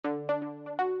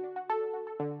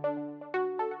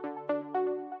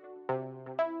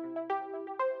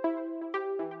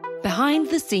Behind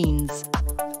the scenes.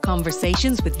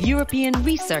 Conversations with European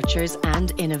researchers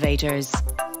and innovators.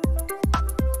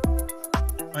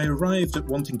 I arrived at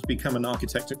wanting to become an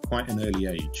architect at quite an early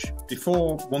age.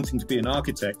 Before wanting to be an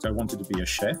architect, I wanted to be a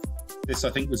chef. This, I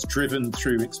think, was driven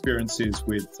through experiences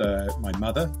with my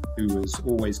mother, who was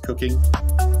always cooking.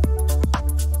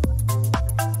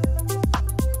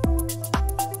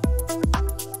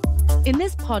 In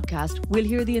this podcast, we'll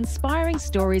hear the inspiring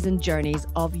stories and journeys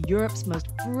of Europe's most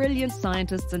brilliant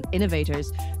scientists and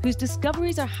innovators whose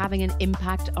discoveries are having an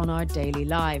impact on our daily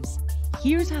lives.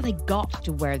 Here's how they got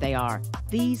to where they are.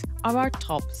 These are our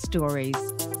top stories.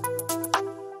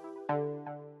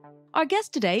 Our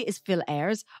guest today is Phil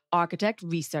Ayres, architect,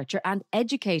 researcher and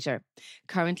educator.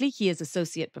 Currently, he is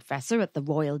Associate Professor at the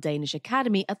Royal Danish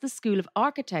Academy at the School of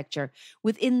Architecture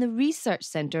within the Research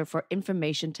Centre for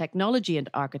Information Technology and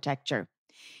Architecture.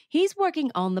 He's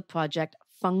working on the project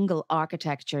Fungal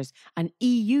Architectures, an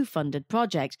EU-funded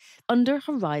project under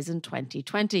Horizon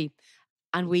 2020.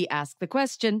 And we ask the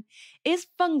question, is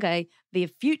fungi the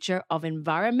future of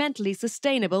environmentally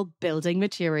sustainable building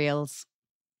materials?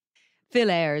 Phil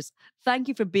Ayres, thank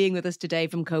you for being with us today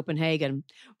from Copenhagen.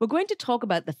 We're going to talk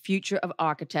about the future of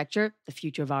architecture, the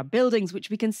future of our buildings, which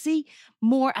we can see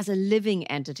more as a living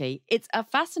entity. It's a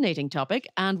fascinating topic,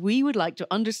 and we would like to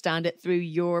understand it through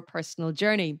your personal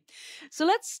journey. So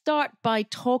let's start by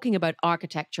talking about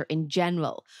architecture in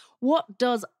general. What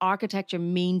does architecture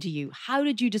mean to you? How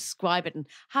did you describe it, and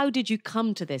how did you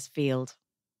come to this field?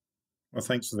 Well,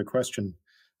 thanks for the question.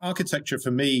 Architecture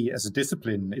for me as a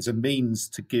discipline is a means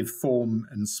to give form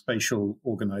and spatial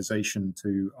organization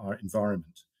to our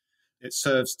environment. It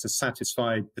serves to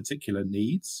satisfy particular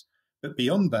needs, but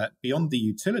beyond that, beyond the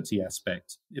utility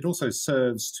aspect, it also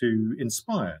serves to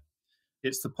inspire.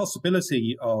 It's the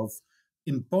possibility of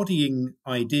embodying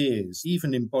ideas,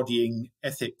 even embodying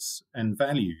ethics and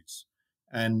values.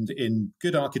 And in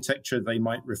good architecture, they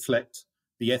might reflect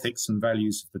the ethics and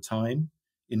values of the time.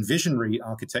 In visionary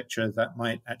architecture, that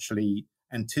might actually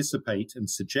anticipate and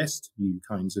suggest new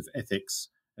kinds of ethics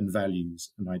and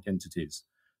values and identities.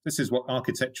 This is what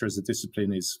architecture as a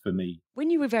discipline is for me. When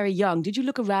you were very young, did you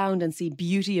look around and see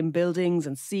beauty in buildings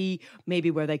and see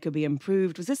maybe where they could be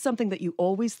improved? Was this something that you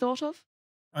always thought of?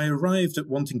 I arrived at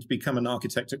wanting to become an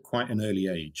architect at quite an early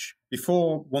age.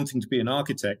 Before wanting to be an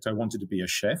architect, I wanted to be a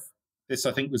chef. This,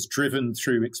 I think, was driven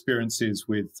through experiences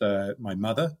with my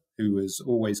mother, who was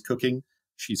always cooking.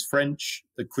 She's French.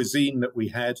 The cuisine that we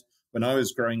had when I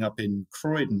was growing up in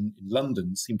Croydon in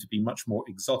London seemed to be much more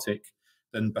exotic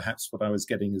than perhaps what I was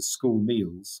getting as school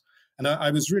meals. And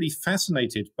I was really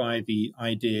fascinated by the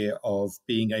idea of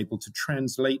being able to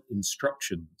translate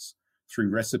instructions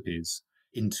through recipes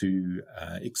into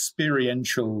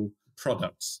experiential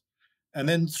products. And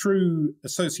then through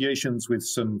associations with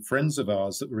some friends of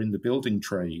ours that were in the building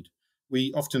trade,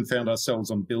 we often found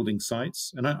ourselves on building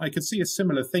sites, and I could see a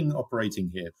similar thing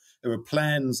operating here. There were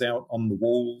plans out on the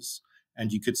walls,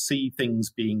 and you could see things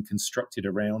being constructed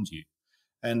around you.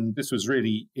 And this was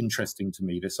really interesting to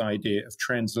me, this idea of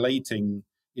translating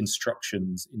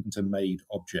instructions into made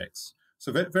objects.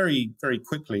 So very, very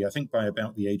quickly, I think by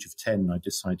about the age of 10, I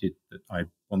decided that I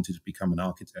wanted to become an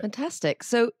architect. Fantastic.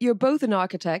 So you're both an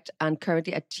architect and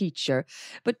currently a teacher,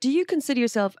 but do you consider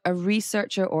yourself a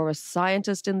researcher or a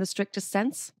scientist in the strictest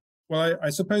sense? Well, I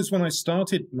suppose when I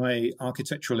started my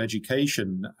architectural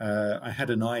education, I had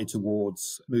an eye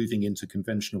towards moving into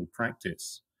conventional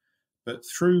practice. But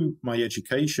through my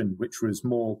education, which was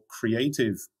more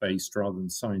creative-based rather than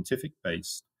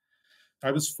scientific-based,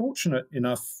 I was fortunate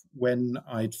enough when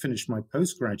I'd finished my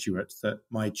postgraduate that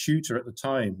my tutor at the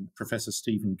time, Professor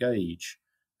Stephen Gage,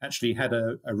 actually had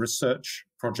a research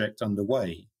project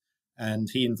underway. And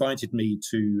he invited me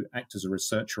to act as a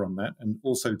researcher on that and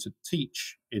also to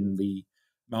teach in the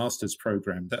master's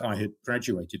program that I had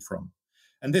graduated from.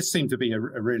 And this seemed to be a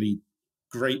really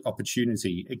great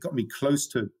opportunity. It got me close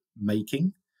to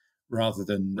making rather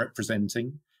than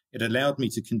representing. It allowed me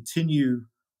to continue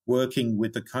working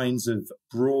with the kinds of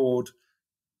broad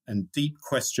and deep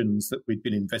questions that we'd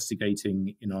been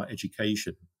investigating in our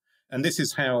education. And this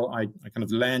is how I kind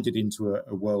of landed into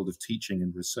a world of teaching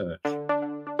and research.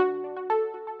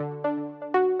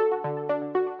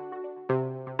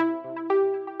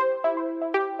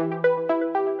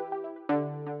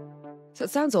 So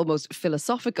it sounds almost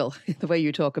philosophical, the way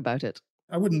you talk about it.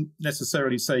 I wouldn't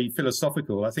necessarily say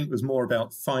philosophical. I think it was more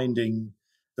about finding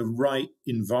the right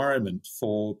environment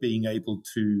for being able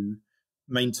to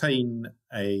maintain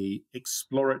a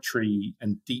exploratory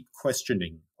and deep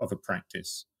questioning of a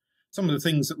practice. Some of the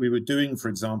things that we were doing, for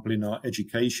example, in our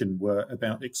education were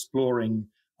about exploring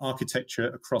architecture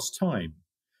across time.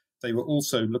 they were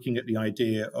also looking at the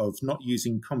idea of not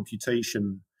using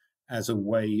computation as a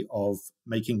way of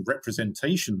making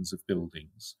representations of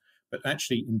buildings, but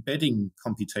actually embedding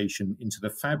computation into the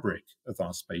fabric of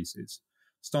our spaces,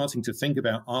 starting to think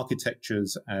about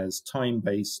architectures as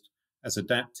time-based, as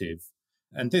adaptive.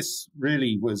 And this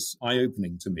really was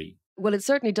eye-opening to me. Well, it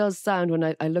certainly does sound,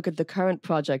 when I look at the current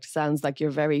project, sounds like you're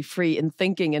very free in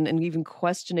thinking and even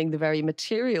questioning the very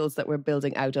materials that we're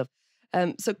building out of.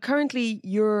 So currently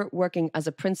you're working as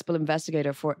a principal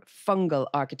investigator for fungal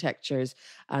architectures.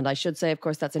 And I should say, of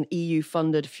course, that's an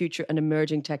EU-funded future and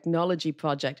emerging technology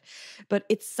project. But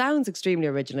it sounds extremely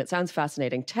original. It sounds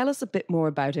fascinating. Tell us a bit more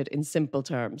about it in simple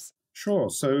terms. Sure.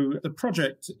 So the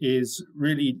project is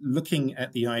really looking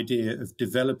at the idea of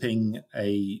developing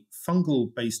a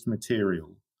fungal-based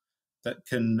material that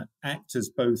can act as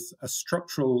both a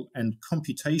structural and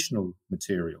computational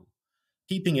material,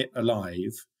 keeping it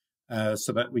alive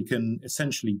so that we can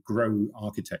essentially grow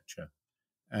architecture.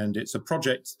 And it's a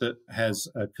project that has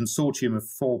a consortium of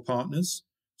 4 partners.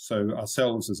 So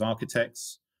ourselves as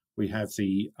architects, we have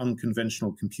the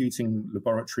Unconventional Computing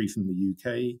Laboratory from the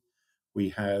UK, we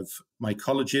have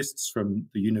mycologists from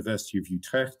the University of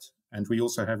Utrecht, and we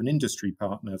also have an industry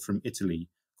partner from Italy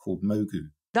called Mogu.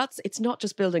 It's not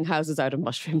just building houses out of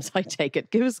mushrooms, I take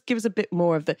it. Give us a bit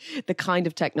more of the kind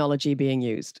of technology being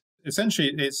used.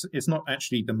 Essentially, it's not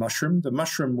actually the mushroom. The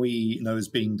mushroom we know as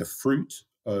being the fruit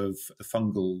of the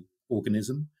fungal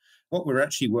organism. What we're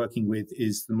actually working with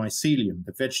is the mycelium,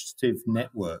 the vegetative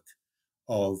network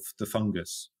of the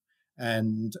fungus.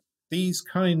 And these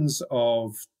kinds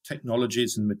of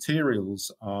technologies and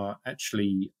materials are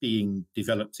actually being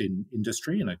developed in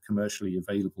industry and are commercially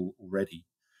available already.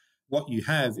 What you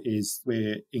have is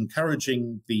we're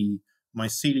encouraging the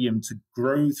mycelium to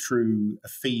grow through a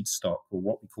feedstock, or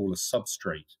what we call a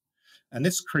substrate. And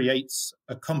this creates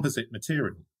a composite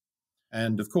material.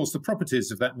 And of course, the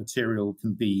properties of that material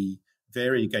can be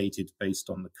variegated based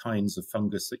on the kinds of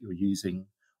fungus that you're using,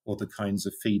 or the kinds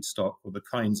of feedstock, or the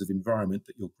kinds of environment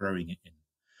that you're growing it in.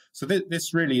 So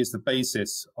this really is the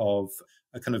basis of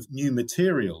a kind of new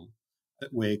material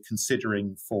that we're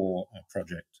considering for our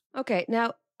project. Okay,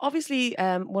 now, obviously,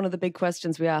 one of the big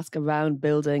questions we ask around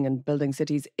building and building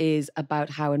cities is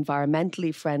about how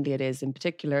environmentally friendly it is, in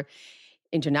particular,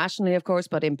 internationally, of course,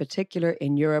 but in particular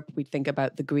in Europe, we think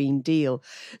about the Green Deal.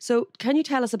 So can you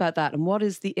tell us about that, and what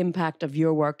is the impact of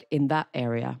your work in that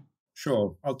area?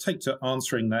 Sure. I'll take to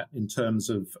answering that in terms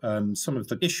of some of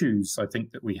the issues I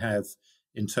think that we have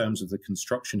in terms of the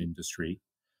construction industry.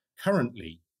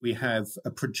 Currently, we have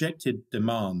a projected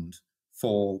demand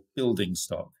for building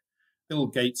stock. Bill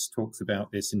Gates talks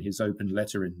about this in his open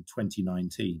letter in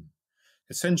 2019.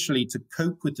 Essentially, to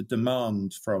cope with the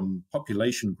demand from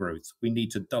population growth, we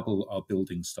need to double our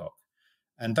building stock.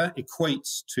 And that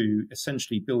equates to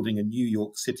essentially building a New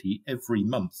York City every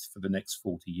month for the next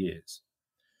 40 years.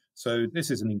 So this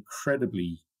is an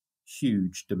incredibly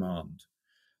huge demand.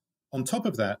 On top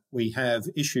of that, we have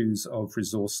issues of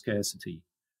resource scarcity.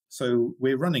 So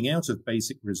we're running out of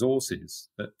basic resources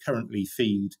that currently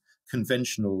feed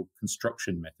conventional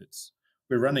construction methods.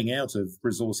 We're running out of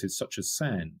resources such as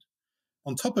sand.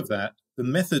 On top of that, the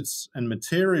methods and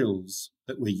materials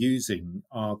that we're using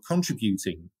are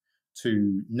contributing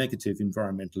to negative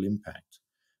environmental impact.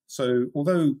 So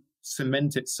although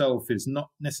cement itself is not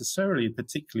necessarily a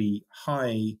particularly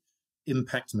high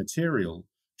impact material,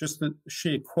 just the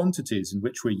sheer quantities in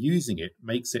which we're using it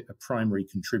makes it a primary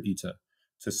contributor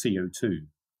to CO2.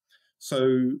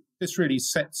 So this really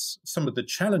sets some of the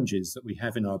challenges that we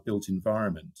have in our built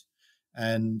environment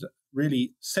and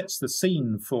really sets the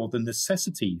scene for the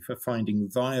necessity for finding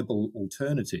viable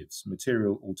alternatives,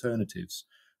 material alternatives,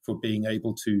 for being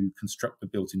able to construct the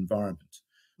built environment.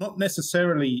 Not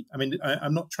necessarily,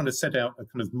 I'm not trying to set out a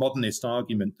kind of modernist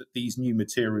argument that these new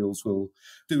materials will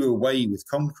do away with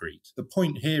concrete. The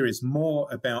point here is more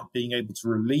about being able to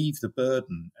relieve the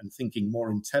burden and thinking more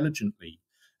intelligently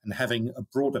and having a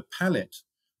broader palette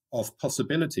of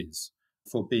possibilities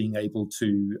for being able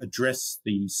to address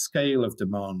the scale of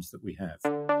demand that we have.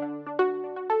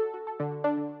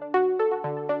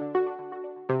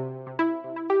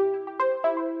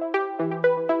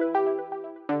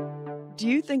 Do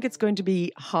you think it's going to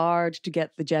be hard to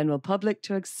get the general public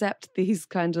to accept these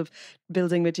kind of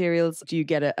building materials? Do you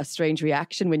get a strange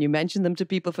reaction when you mention them to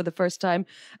people for the first time?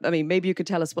 I mean, maybe you could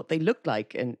tell us what they look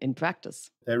like in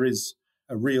practice. There is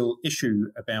a real issue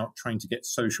about trying to get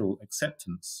social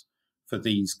acceptance for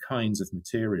these kinds of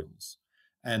materials.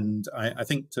 And I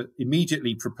think to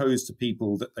immediately propose to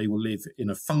people that they will live in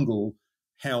a fungal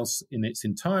house in its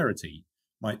entirety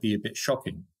might be a bit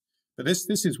shocking. But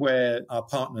this is where our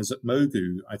partners at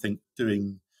Mogu, I think,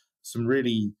 doing some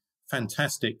really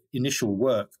fantastic initial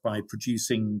work by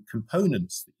producing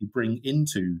components that you bring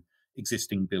into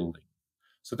existing buildings.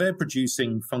 So they're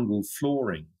producing fungal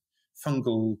flooring,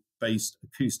 fungal-based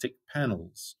acoustic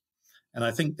panels. And I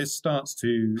think this starts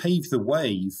to pave the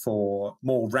way for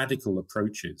more radical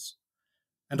approaches.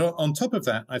 And on top of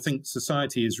that, I think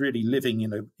society is really living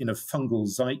in a fungal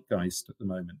zeitgeist at the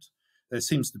moment. There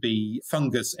seems to be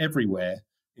fungus everywhere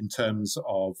in terms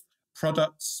of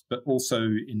products, but also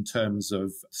in terms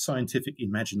of scientific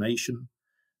imagination.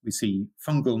 We see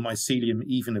fungal mycelium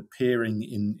even appearing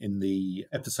in the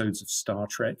episodes of Star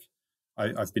Trek,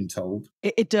 I've been told.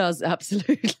 It does,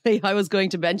 absolutely. I was going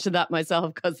to mention that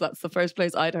myself because that's the first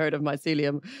place I'd heard of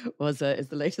mycelium is the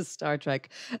latest Star Trek.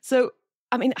 So,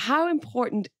 I mean, how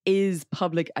important is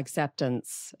public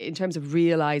acceptance in terms of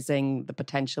realizing the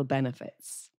potential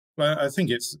benefits? Well, I think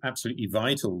it's absolutely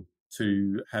vital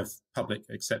to have public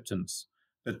acceptance.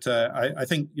 But I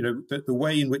think, the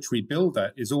way in which we build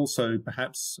that is also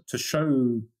perhaps to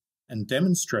show and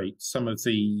demonstrate some of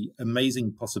the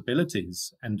amazing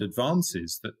possibilities and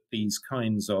advances that these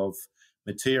kinds of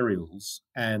materials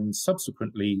and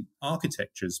subsequently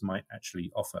architectures might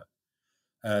actually offer.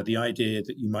 The idea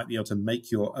that you might be able to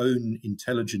make your own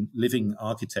intelligent living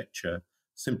architecture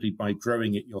simply by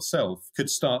growing it yourself could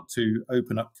start to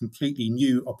open up completely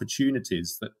new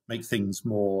opportunities that make things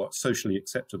more socially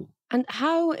acceptable. And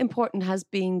how important has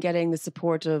been getting the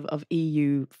support of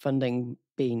EU funding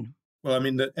been? Well, I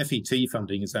mean, the FET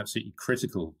funding is absolutely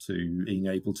critical to being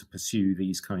able to pursue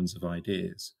these kinds of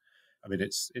ideas. I mean,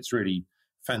 it's really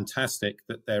fantastic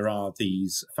that there are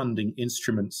these funding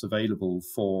instruments available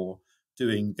for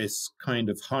doing this kind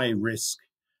of high-risk,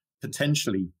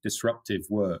 potentially disruptive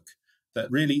work that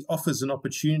really offers an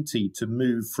opportunity to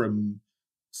move from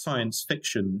science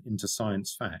fiction into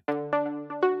science fact.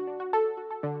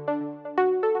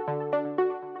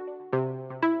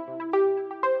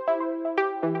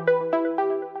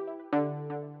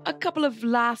 A couple of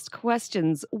last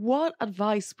questions. What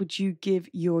advice would you give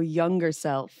your younger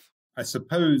self? I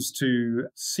suppose to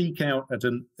seek out at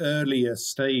an earlier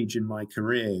stage in my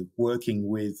career working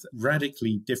with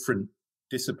radically different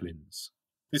disciplines.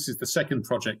 This is the second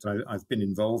project I've been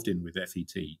involved in with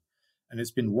FET, and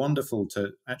it's been wonderful to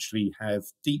actually have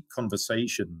deep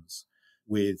conversations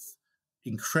with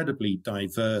incredibly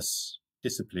diverse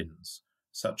disciplines,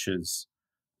 such as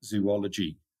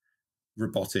zoology,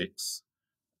 robotics,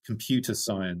 computer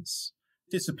science,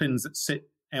 disciplines that sit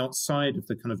outside of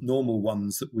the kind of normal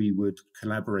ones that we would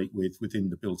collaborate with within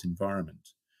the built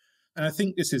environment. And I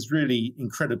think this is really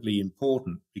incredibly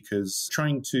important because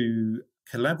trying to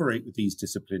collaborate with these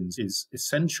disciplines is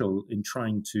essential in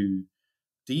trying to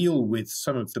deal with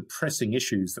some of the pressing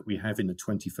issues that we have in the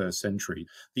 21st century.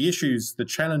 The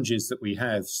challenges that we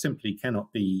have simply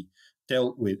cannot be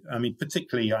dealt with. I mean,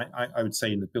 particularly, I would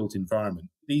say in the built environment,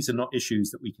 these are not issues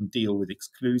that we can deal with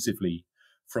exclusively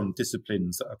from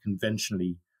disciplines that are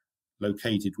conventionally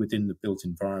located within the built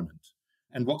environment.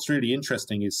 And what's really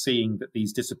interesting is seeing that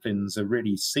these disciplines are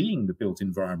really seeing the built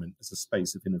environment as a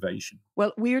space of innovation.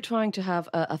 Well, we're trying to have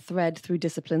a thread through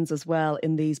disciplines as well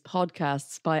in these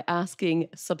podcasts by asking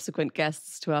subsequent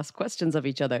guests to ask questions of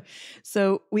each other.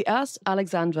 So we asked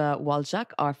Alexandra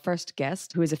Walczak, our first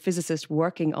guest, who is a physicist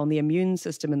working on the immune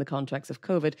system in the context of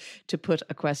COVID, to put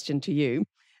a question to you.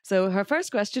 So her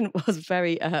first question was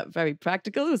very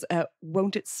practical. It was,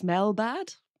 won't it smell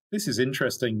bad? This is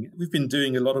interesting. We've been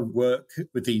doing a lot of work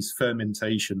with these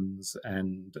fermentations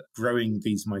and growing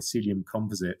these mycelium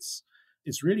composites.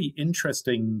 It's really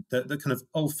interesting that the kind of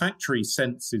olfactory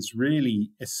sense is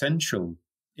really essential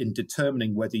in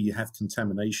determining whether you have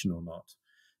contamination or not.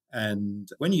 And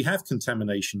when you have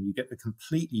contamination, you get a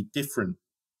completely different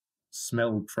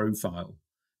smell profile.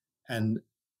 And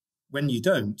when you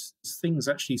don't, things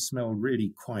actually smell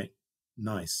really quite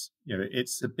nice.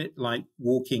 It's a bit like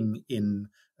walking in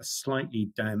a slightly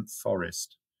damp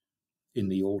forest in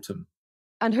the autumn.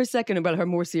 And her second, well, her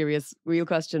more serious, real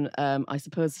question, I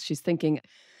suppose she's thinking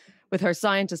with her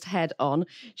scientist head on,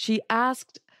 she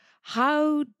asked,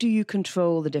 how do you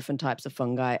control the different types of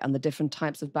fungi and the different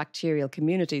types of bacterial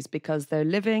communities? Because they're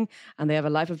living and they have a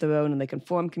life of their own and they can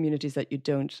form communities that you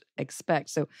don't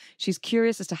expect. So she's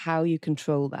curious as to how you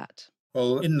control that.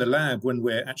 Well, in the lab, when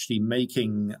we're actually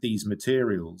making these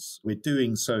materials, we're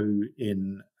doing so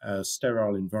in a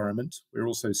sterile environment. We're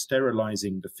also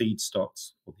sterilizing the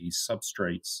feedstocks or these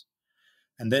substrates.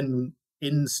 And then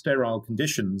in sterile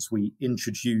conditions, we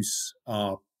introduce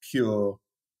our pure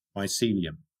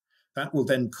mycelium. That will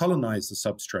then colonize the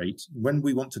substrate. When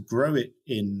we want to grow it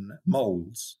in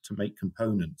molds to make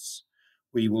components,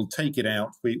 We will take it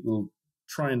out. We will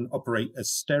try and operate as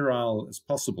sterile as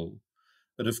possible.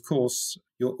 But of course,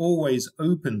 you're always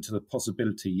open to the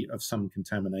possibility of some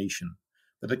contamination.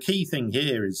 But the key thing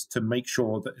here is to make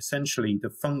sure that essentially the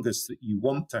fungus that you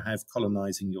want to have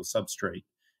colonizing your substrate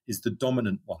is the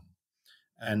dominant one.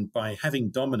 And by having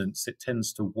dominance, it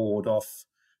tends to ward off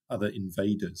other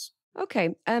invaders.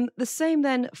 Okay, the same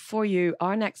then for you.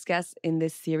 Our next guest in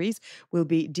this series will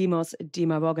be Dimos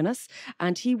Dimaroganis,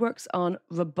 and he works on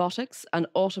robotics and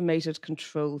automated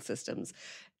control systems.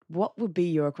 What would be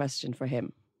your question for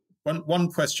him?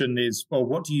 One question is, well,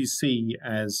 what do you see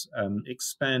as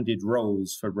expanded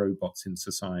roles for robots in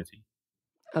society?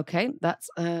 Okay, that's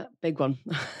a big one.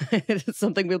 It's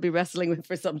something we'll be wrestling with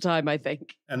for some time, I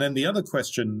think. And then the other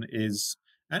question is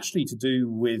actually to do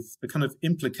with the kind of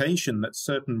implication that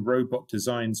certain robot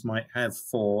designs might have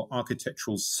for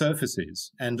architectural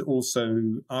surfaces and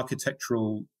also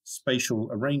architectural spatial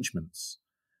arrangements.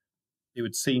 It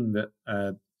would seem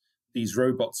that these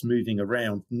robots moving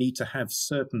around need to have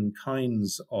certain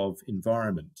kinds of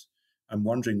environment. I'm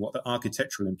wondering what the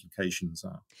architectural implications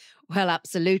are. Well,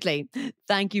 absolutely.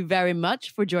 Thank you very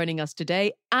much for joining us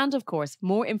today. And of course,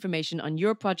 more information on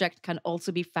your project can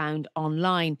also be found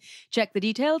online. Check the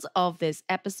details of this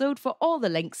episode for all the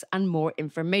links and more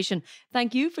information.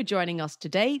 Thank you for joining us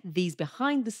today. These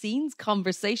behind-the-scenes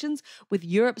conversations with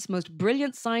Europe's most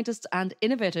brilliant scientists and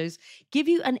innovators give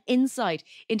you an insight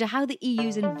into how the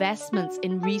EU's investments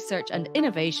in research and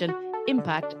innovation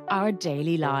impact our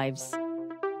daily lives.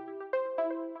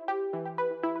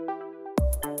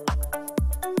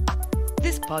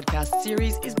 This podcast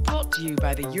series is brought to you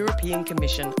by the European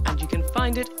Commission, and you can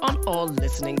find it on all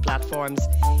listening platforms.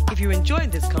 If you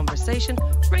enjoyed this conversation,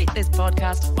 rate this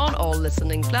podcast on all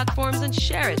listening platforms and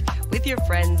share it with your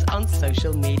friends on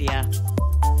social media.